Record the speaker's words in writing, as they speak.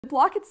The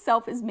block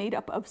itself is made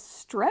up of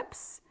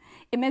strips.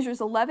 It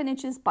measures 11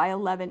 inches by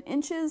 11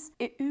 inches.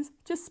 It is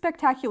just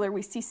spectacular.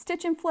 We see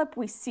stitch and flip,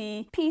 we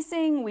see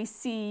piecing, we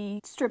see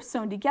strips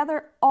sewn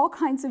together, all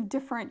kinds of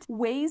different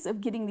ways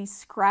of getting these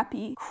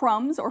scrappy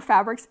crumbs or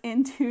fabrics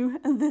into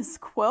this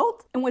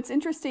quilt. And what's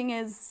interesting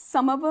is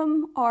some of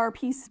them are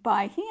pieced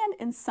by hand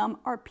and some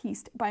are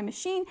pieced by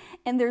machine,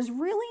 and there's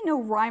really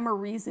no rhyme or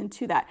reason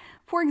to that.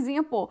 For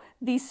example,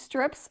 these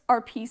strips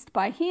are pieced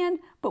by hand,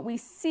 but we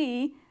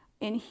see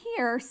in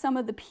here some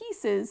of the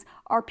pieces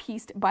are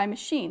pieced by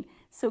machine.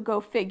 So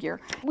go figure.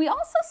 We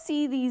also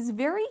see these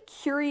very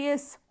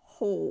curious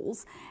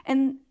holes,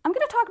 and I'm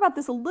going to talk about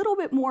this a little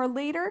bit more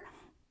later,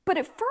 but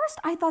at first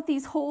I thought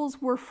these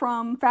holes were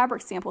from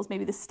fabric samples.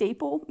 Maybe the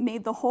staple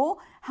made the hole.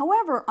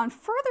 However, on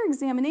further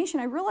examination,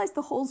 I realized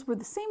the holes were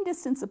the same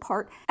distance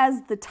apart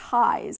as the ties.